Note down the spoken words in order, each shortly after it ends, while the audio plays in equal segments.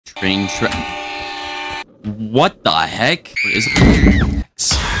Train What the heck? What is it?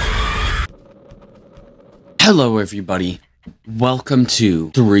 Hello, everybody. Welcome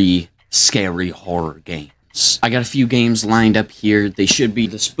to 3 Scary Horror Games. I got a few games lined up here. They should be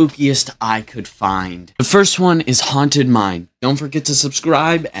the spookiest I could find. The first one is Haunted Mine. Don't forget to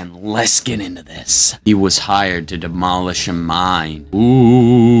subscribe, and let's get into this. He was hired to demolish a mine.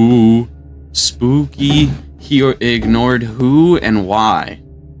 Ooh, spooky. He ignored who and why.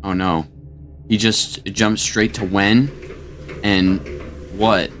 Oh no. He just jumped straight to when and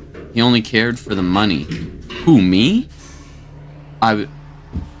what? He only cared for the money. Who, me? I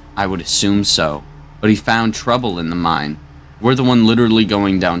would assume so. But he found trouble in the mine. We're the one literally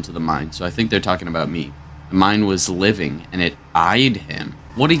going down to the mine, so I think they're talking about me. The mine was living, and it eyed him.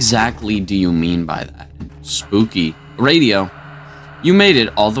 What exactly do you mean by that? Spooky. Radio. You made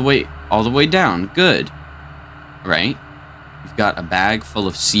it all the way down. Good. Right? You've got a bag full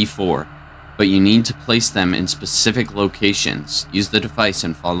of C4, but you need to place them in specific locations. Use the device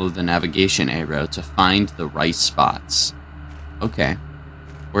and follow the navigation arrow to find the right spots. Okay.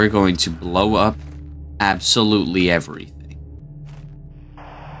 We're going to blow up absolutely everything.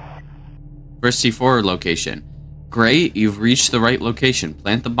 First C4 location. Great, you've reached the right location.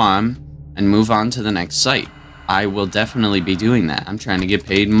 Plant the bomb and move on to the next site. I will definitely be doing that. I'm trying to get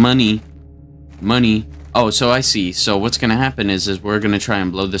paid money. Money. Oh, so I see. So what's gonna happen is we're gonna try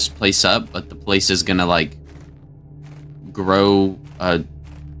and blow this place up, but the place is gonna, like, grow,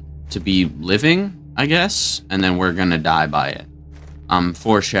 to be living, I guess? And then we're gonna die by it. I'm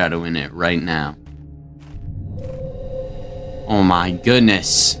foreshadowing it right now. Oh my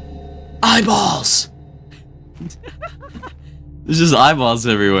goodness. Eyeballs! There's just eyeballs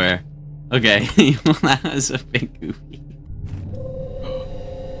everywhere. Okay, well, that was a bit goofy.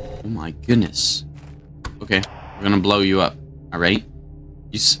 Oh my goodness. Okay, we're gonna blow you up, alright?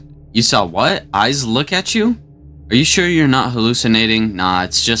 You saw what? Eyes look at you? Are you sure you're not hallucinating? Nah,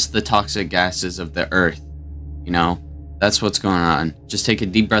 it's just the toxic gases of the earth. You know? That's what's going on. Just take a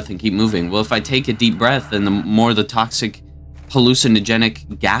deep breath and keep moving. Well, if I take a deep breath, then the more the toxic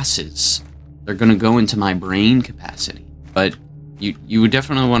hallucinogenic gases, they're gonna go into my brain capacity. But you would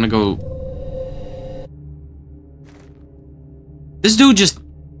definitely want to go... This dude just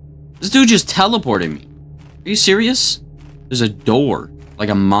teleported me. Are you serious? There's a door, like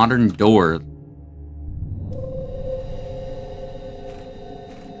a modern door.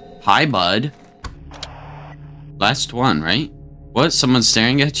 Hi, bud. Last one, right? What? Someone's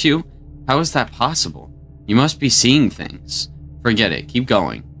staring at you? How is that possible? You must be seeing things. Forget it. Keep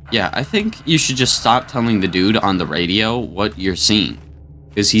going. Yeah, I think you should just stop telling the dude on the radio what you're seeing.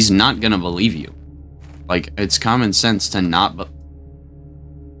 Because he's not gonna believe you. Like, it's common sense to not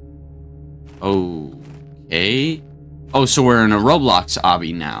Okay. Oh, so we're in a Roblox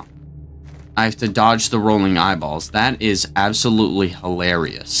obby now. I have to dodge the rolling eyeballs. That is absolutely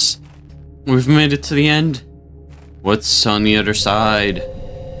hilarious. We've made it to the end. What's on the other side?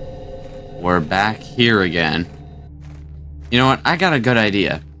 We're back here again. You know what? I got a good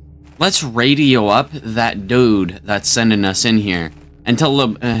idea. Let's radio up that dude that's sending us in here and tell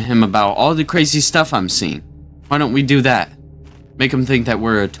him about all the crazy stuff I'm seeing. Why don't we do that? Make him think that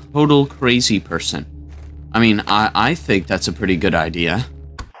we're a total crazy person. I mean, I think that's a pretty good idea.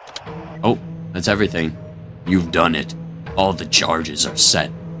 Oh, that's everything. You've done it. All the charges are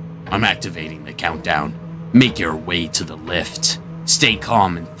set. I'm activating the countdown. Make your way to the lift. Stay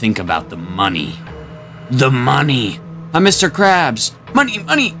calm and think about the money. The money! I'm Mr. Krabs! Money,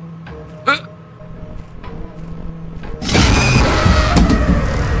 money!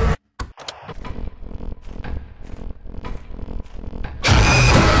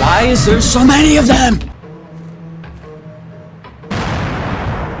 Why is there so many of them?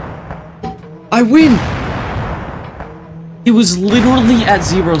 I win! It was literally at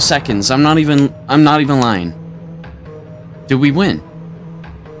 0 seconds. I'm not even lying. Did we win?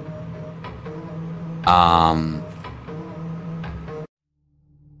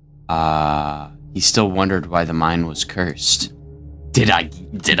 He still wondered why the mine was cursed. Did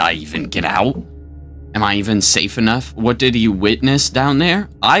I even get out? Am I even safe enough? What did he witness down there?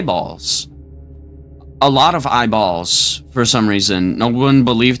 Eyeballs. A lot of eyeballs, for some reason. No one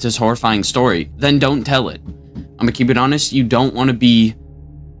believed his horrifying story. Then don't tell it. I'm gonna keep it honest, you don't want to be,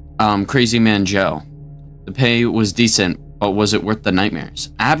 Crazy Man Joe. The pay was decent, but was it worth the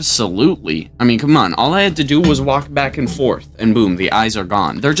nightmares? Absolutely. I mean, come on, all I had to do was walk back and forth, and boom, the eyes are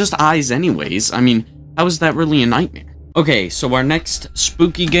gone. They're just eyes anyways. I mean, how is that really a nightmare? Okay, so our next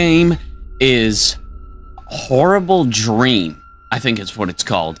spooky game is Horrible Dream. I think it's what it's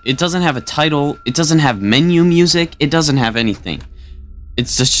called. It doesn't have a title, it doesn't have menu music, it doesn't have anything.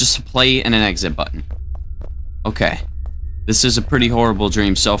 It's just a play and an exit button. Okay. This is a pretty horrible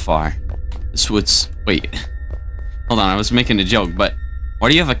dream so far. This was... Wait. Hold on, I was making a joke, but... Why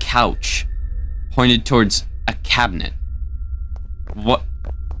do you have a couch pointed towards a cabinet? What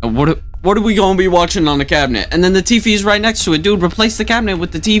are we gonna be watching on the cabinet? And then the TV is right next to it. Dude, replace the cabinet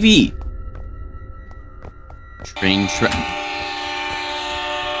with the TV. Train track.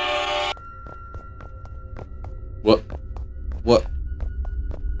 What?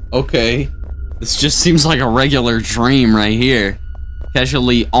 Okay. This just seems like a regular dream right here.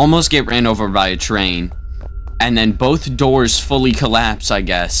 Casually almost get ran over by a train. And then both doors fully collapse, I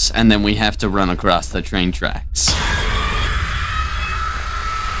guess. And then we have to run across the train tracks.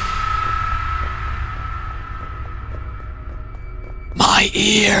 My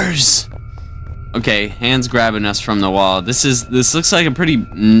ears! Okay, hands grabbing us from the wall. This looks like a pretty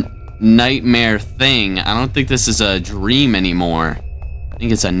nightmare thing. I don't think this is a dream anymore. I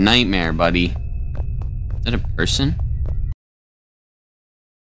think it's a nightmare, buddy. Is that a person?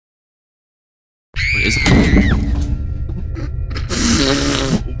 What is it?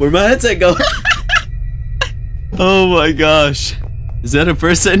 Where'd my headset go? Oh my gosh. Is that a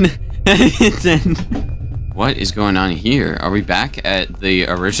person? What is going on here? Are we back at the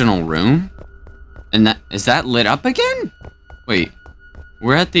original room? And is that lit up again? Wait,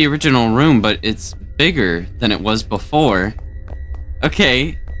 we're at the original room, but it's bigger than it was before.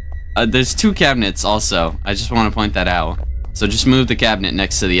 Okay, there's 2 cabinets also. I just want to point that out. So just move the cabinet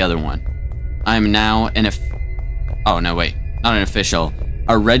next to the other one. I'm now oh no, wait, not an official.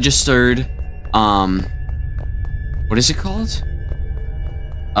 A registered, what is it called?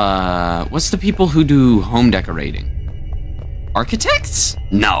 What's the people who do home decorating? Architects?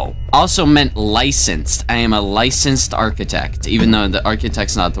 No. Also meant licensed. I am a licensed architect, even though the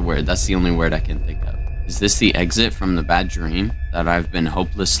architect's not the word. That's the only word I can think of. Is this the exit from the bad dream that I've been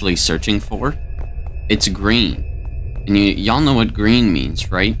hopelessly searching for? It's green. And y'all know what green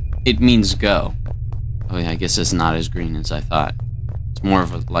means, right? It means go. Oh yeah, I guess it's not as green as I thought. It's more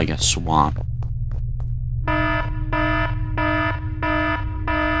of like a swamp.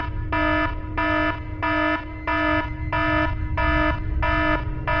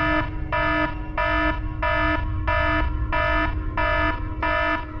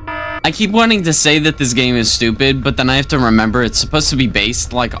 I keep wanting to say that this game is stupid, but then I have to remember it's supposed to be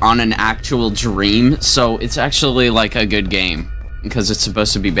based, like, on an actual dream, so it's actually, like, a good game, because it's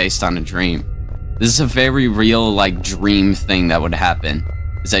supposed to be based on a dream. This is a very real, like, dream thing that would happen,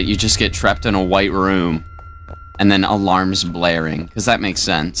 is that you just get trapped in a white room, and then alarms blaring, because that makes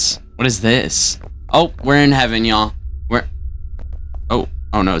sense. What is this? Oh, we're in heaven, y'all. Oh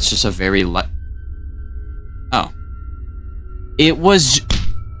no, it's just a very oh. It was...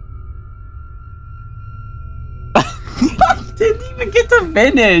 Didn't even get to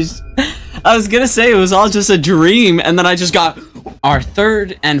finish. I was gonna say it was all just a dream, and then I just got... Our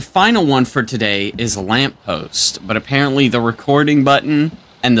third and final one for today is Lamppost, but apparently the recording button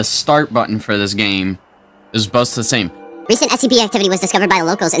and the start button for this game is both the same. Recent SCP activity was discovered by the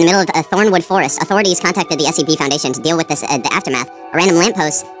locals in the middle of the Thornwood Forest. Authorities contacted the SCP Foundation to deal with this, the aftermath. A random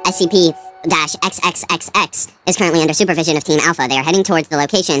lamppost, SCP-XXXX, is currently under supervision of Team Alpha. They are heading towards the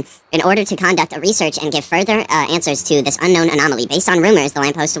location in order to conduct a research and give further answers to this unknown anomaly. Based on rumors, the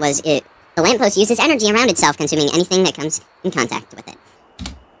lamppost uses energy around itself, consuming anything that comes in contact with it.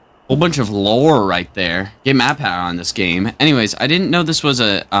 Whole bunch of lore right there. Get map power on this game. Anyways, I didn't know this was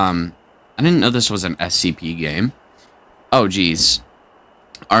a an SCP game. Oh geez.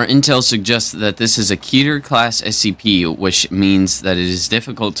 Our intel suggests that this is a Keter class SCP, which means that it is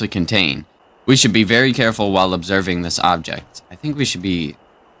difficult to contain. We should be very careful while observing this object. I think we should be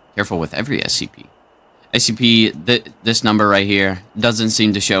careful with every SCP. This number right here doesn't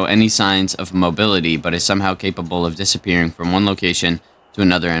seem to show any signs of mobility, but is somehow capable of disappearing from one location to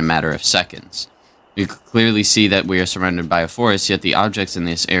another in a matter of seconds. We clearly see that we are surrounded by a forest, yet the objects in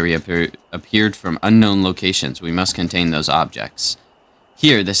this area appeared from unknown locations. We must contain those objects.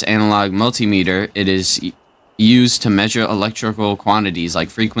 Here, this analog multimeter, it is used to measure electrical quantities like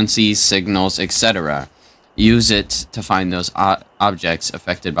frequencies, signals, etc. Use it to find those objects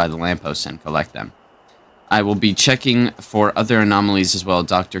affected by the lamppost and collect them. I will be checking for other anomalies as well.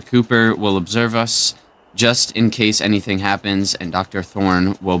 Dr. Cooper will observe us just in case anything happens, and Dr.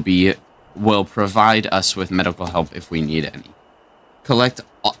 Thorne will provide us with medical help if we need any. Collect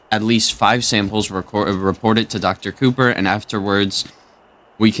at least 5 samples, report it to Dr. Cooper, and afterwards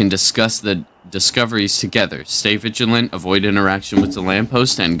we can discuss the discoveries together. Stay vigilant, avoid interaction with the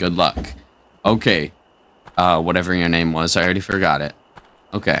lamppost, and good luck. Okay. Whatever your name was, I already forgot it.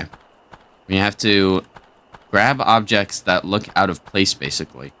 Okay. We have to Grab objects that look out of place,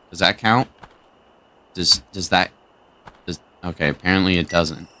 basically. Does that count? Does that... Okay, apparently it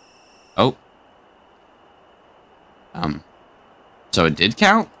doesn't. Oh. So it did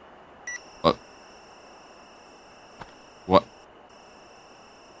count? What? What?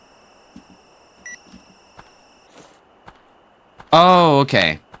 Oh,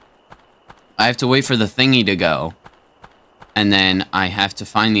 okay. I have to wait for the thingy to go. And then I have to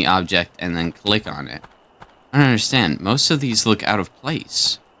find the object and then click on it. I don't understand. Most of these look out of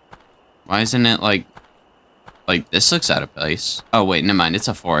place. Why isn't it like this looks out of place? Oh, wait, never mind. It's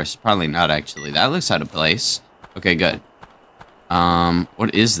a forest. Probably not, actually. That looks out of place. Okay, good.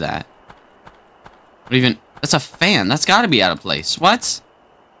 What is that? What even? That's a fan. That's gotta be out of place. What?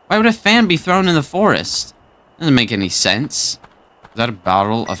 Why would a fan be thrown in the forest? Doesn't make any sense. Is that a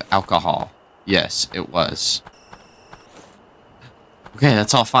bottle of alcohol? Yes, it was. Okay,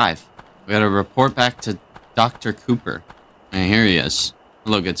 that's all 5. We gotta report back to Dr. Cooper. And here he is.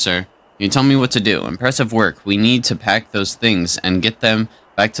 Hello, good sir. Can you tell me what to do? Impressive work. We need to pack those things and get them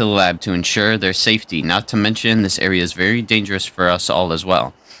back to the lab to ensure their safety. Not to mention, this area is very dangerous for us all as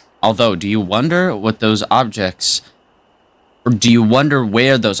well. Although, do you wonder what those objects... Or do you wonder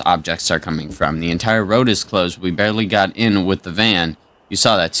where those objects are coming from? The entire road is closed. We barely got in with the van. You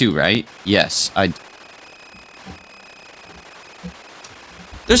saw that too, right? Yes,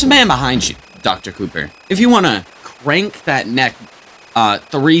 There's a man behind you, Dr. Cooper. If you want to crank that neck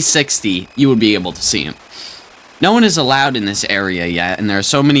 360, you would be able to see him. No one is allowed in this area yet, and there are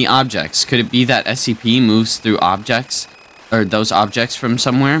so many objects. Could it be that SCP moves through objects? Or those objects from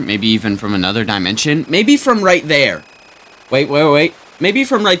somewhere? Maybe even from another dimension? Maybe from right there. Wait. Maybe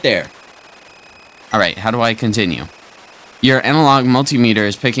from right there. Alright, how do I continue? Your analog multimeter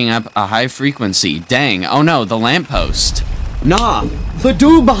is picking up a high frequency. Dang. Oh no, the lamppost. Nah, the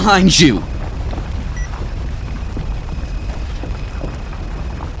dude behind you.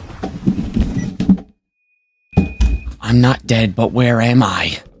 I'm not dead, but where am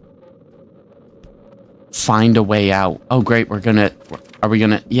I? Find a way out. Oh, great.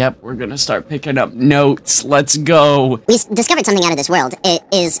 Yep, we're gonna start picking up notes. Let's go. We discovered something out of this world. It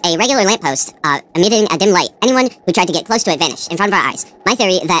is a regular lamppost, emitting a dim light. Anyone who tried to get close to it vanished in front of our eyes. My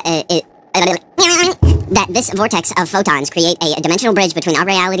theory that that this vortex of photons create a dimensional bridge between our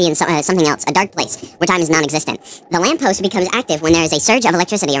reality and something else, a dark place, where time is non-existent. The lamppost becomes active when there is a surge of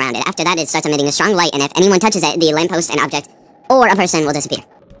electricity around it. After that, it starts emitting a strong light, and if anyone touches it, the lamppost, an object, or a person will disappear.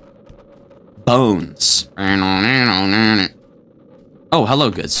 Bones. Oh, hello,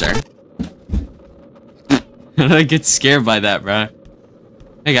 good sir. I get scared by that, bruh.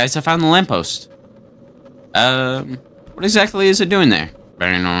 Hey guys, I found the lamppost. What exactly is it doing there?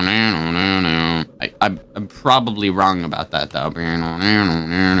 I'm probably wrong about that, though.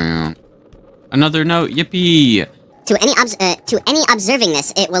 Another note, yippee! To any observing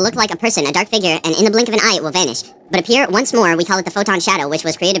this, it will look like a person, a dark figure, and in the blink of an eye, it will vanish. But appear once more, we call it the photon shadow, which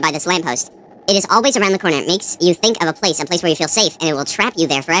was created by this lamppost. It is always around the corner. It makes you think of a place where you feel safe, and it will trap you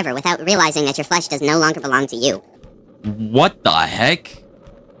there forever without realizing that your flesh does no longer belong to you. What the heck?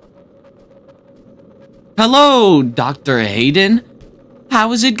 Hello, Dr. Hayden.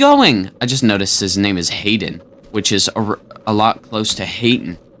 How is it going? I just noticed his name is Hayden, which is a lot close to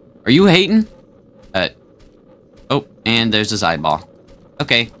Hayden. Are you Hayden? Oh, and there's his eyeball.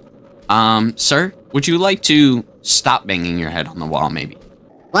 Okay. Sir, would you like to stop banging your head on the wall, maybe?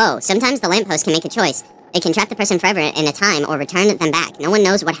 Whoa, sometimes the lamppost can make a choice. It can trap the person forever in a time or return them back. No one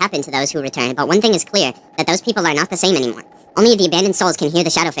knows what happened to those who returned, but one thing is clear, that those people are not the same anymore. Only the abandoned souls can hear the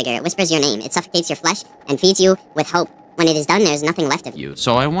shadow figure. It whispers your name. It suffocates your flesh and feeds you with hope. When it is done, there's nothing left of you.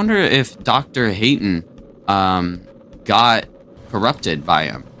 So I wonder if Dr. Hayden, got corrupted by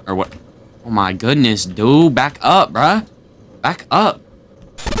him, or what? Oh my goodness, dude, back up, bruh. Back up.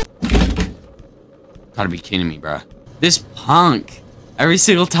 Gotta be kidding me, bruh. This punk. Every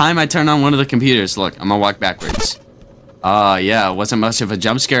single time I turn on one of the computers, look, I'm gonna walk backwards. Yeah, it wasn't much of a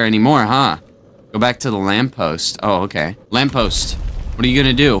jump scare anymore, huh? Go back to the lamppost. Oh, okay. Lamppost, what are you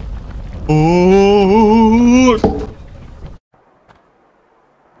gonna do?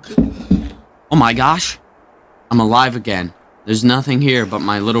 Oh my gosh. I'm alive again. There's nothing here but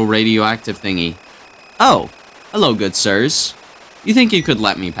my little radioactive thingy. Oh, hello, good sirs. You think you could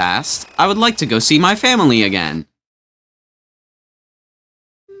let me pass? I would like to go see my family again.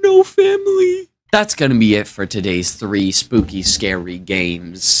 No family. That's gonna be it for today's 3 spooky, scary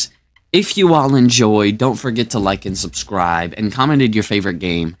games. If you all enjoyed, don't forget to like and subscribe, and commented your favorite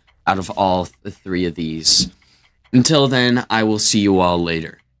game out of all the 3 of these. Until then, I will see you all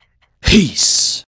later. Peace!